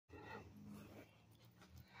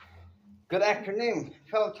Good afternoon,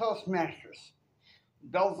 fellow Toastmasters,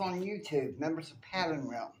 bells on YouTube, members of Pattern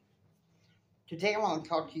Realm. Today I want to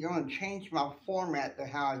talk to you. I'm going to change my format to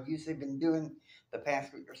how I've usually been doing the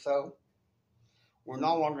past week or so. We're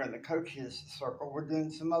no longer in the coaches circle. We're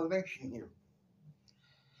doing some motivation here.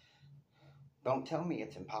 Don't tell me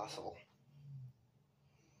it's impossible.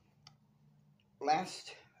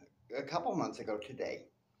 A couple months ago today,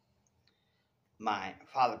 my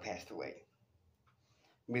father passed away.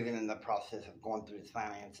 We've been in the process of going through his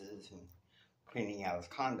finances and cleaning out his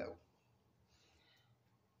condo.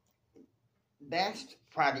 Last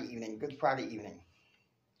Friday evening, Good Friday evening,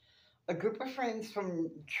 a group of friends from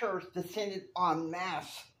church descended en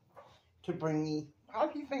masse to bring me quite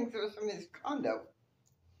a few things that was from his condo.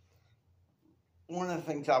 One of the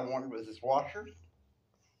things I wanted was his washer,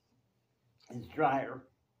 his dryer,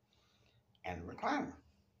 and a recliner.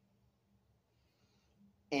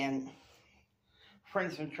 And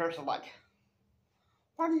friends from church are like,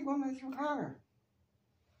 why do you want this recliner?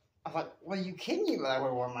 I was like, well, you kidding me that I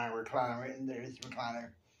would want my recliner, and there's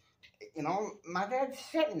recliner. You know, my dad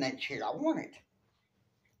sat in that chair. I want it.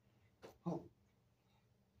 Oh.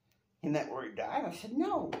 Isn't that where he died? I said,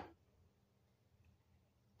 no.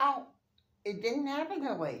 Oh, it didn't happen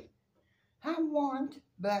that way. I want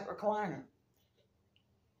that recliner.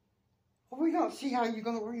 Well, we're going to see where you're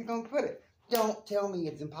going to put it. Don't tell me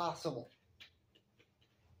it's impossible.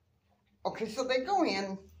 Okay, so they go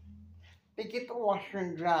in, they get the washer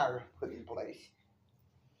and dryer put in place.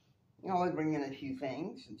 You know, they bring in a few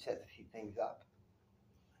things and set a few things up.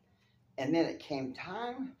 And then it came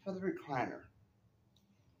time for the recliner.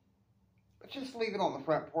 But just leave it on the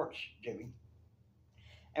front porch, Jimmy.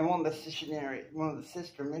 And one of the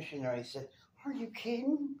sister missionaries said, are you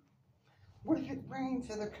kidding? What if it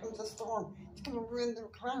rains and there comes a storm? It's going to ruin the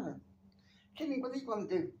recliner. Jimmy, what are you going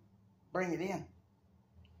to do? Bring it in.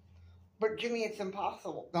 But Jimmy, it's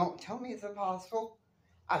impossible. Don't tell me it's impossible.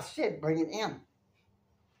 I said bring it in.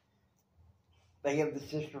 They gave the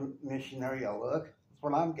sister missionary a look. That's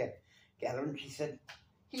what I'm gathering. She said,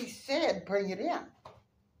 he said bring it in.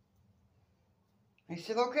 I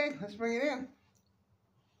said, okay, let's bring it in.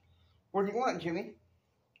 Where do you want it, Jimmy?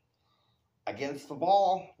 Against the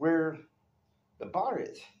wall where the bar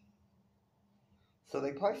is. So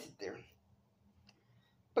they placed it there.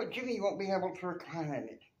 But Jimmy, you won't be able to recline in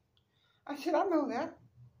it. I said, I know that.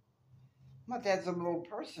 My dad's a little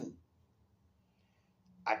person.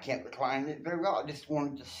 I can't recline it very well. I just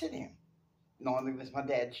wanted to sit in, knowing it was my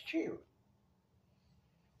dad's chair.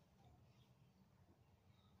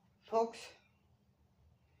 Folks,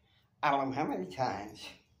 I don't know how many times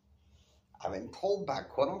I've been told by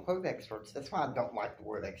quote-unquote experts. That's why I don't like the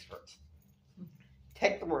word experts.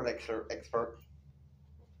 Take the word expert,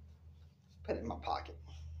 put it in my pocket.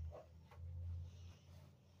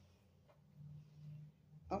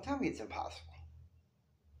 Don't tell me it's impossible.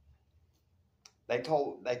 They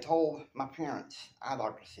told my parents, eye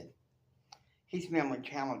doctor said, he's mentally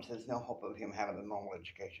challenged. There's no hope of him having a normal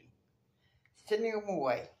education. Sending him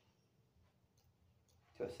away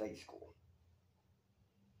to a state school.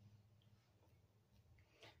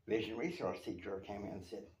 Vision resource teacher came in and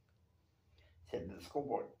said to the school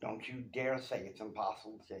board, don't you dare say it's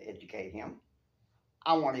impossible to educate him.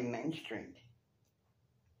 I want him mainstreamed.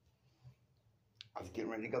 I was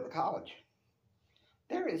getting ready to go to college.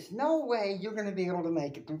 There is no way you're going to be able to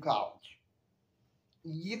make it through college.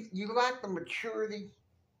 You lack the maturity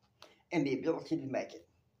and the ability to make it.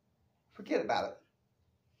 Forget about it.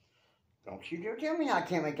 Don't you dare tell me I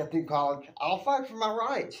can't make it through college. I'll fight for my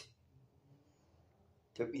rights.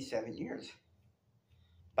 Took me 7 years.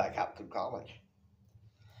 Back out through college.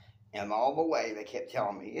 And all the way they kept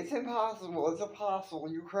telling me, it's impossible, it's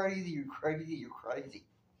impossible, you're crazy, you're crazy, you're crazy.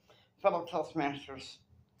 Fellow Toastmasters,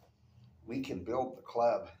 we can build the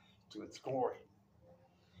club to its glory.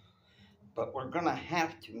 But we're going to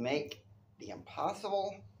have to make the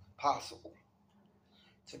impossible possible.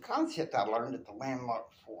 It's a concept I learned at the Landmark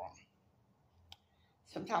Forum.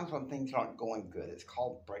 Sometimes when things aren't going good, it's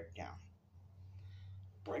called breakdown.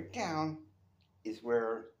 Breakdown is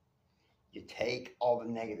where you take all the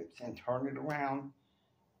negatives and turn it around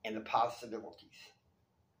into possibilities.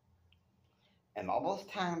 And all those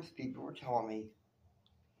times people were telling me,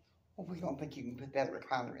 well, we don't think you can put that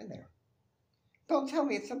recliner in there. Don't tell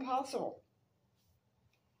me it's impossible.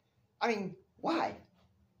 I mean, why?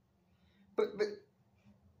 But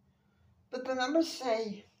the numbers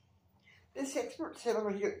say, this expert said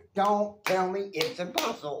over here, don't tell me it's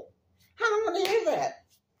impossible. How do I want to hear that?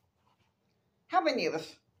 How many of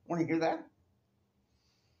us want to hear that?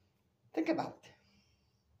 Think about it.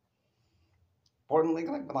 Born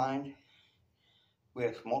legally blind,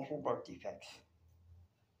 with multiple birth defects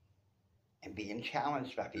and being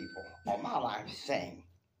challenged by people all my life saying,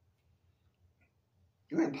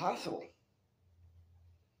 "You're impossible."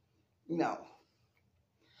 No.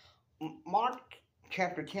 Mark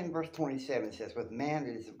chapter 10, verse 27 says, "With man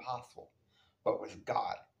it is impossible, but with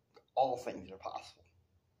God all things are possible."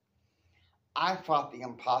 I fought the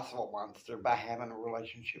impossible monster by having a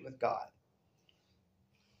relationship with God.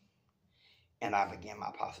 And I began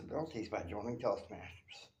my possibilities by joining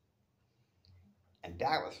Toastmasters. And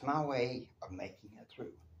that was my way of making it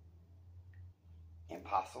through.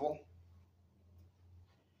 Impossible?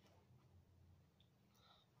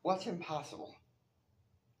 What's impossible?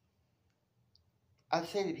 I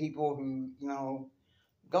say to people who,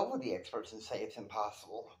 go with the experts and say it's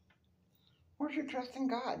impossible, where's your trust in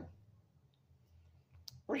God?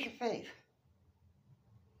 Where's your faith?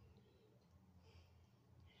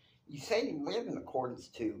 You say you live in accordance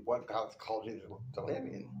to what God's called you to live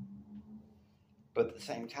in, but at the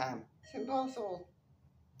same time, it's impossible.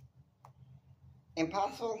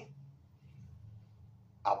 Impossible?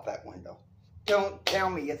 Out that window. Don't tell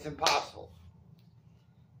me it's impossible.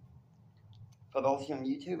 For those of you on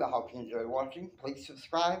YouTube, I hope you enjoy watching. Please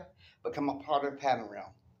subscribe, become a part of Pattern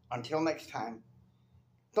Realm. Until next time,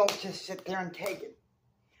 don't just sit there and take it.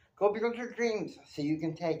 Go build your dreams so you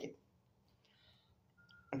can take it.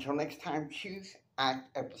 Until next time, choose,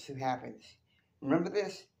 act, and pursue happiness. Remember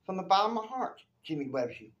this, from the bottom of my heart, Jimmy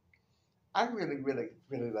loves you. I really, really,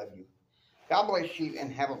 really love you. God bless you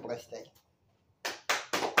and have a blessed day.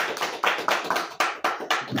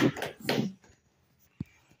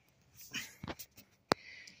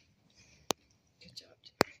 Good job.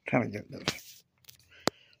 Trying to get those.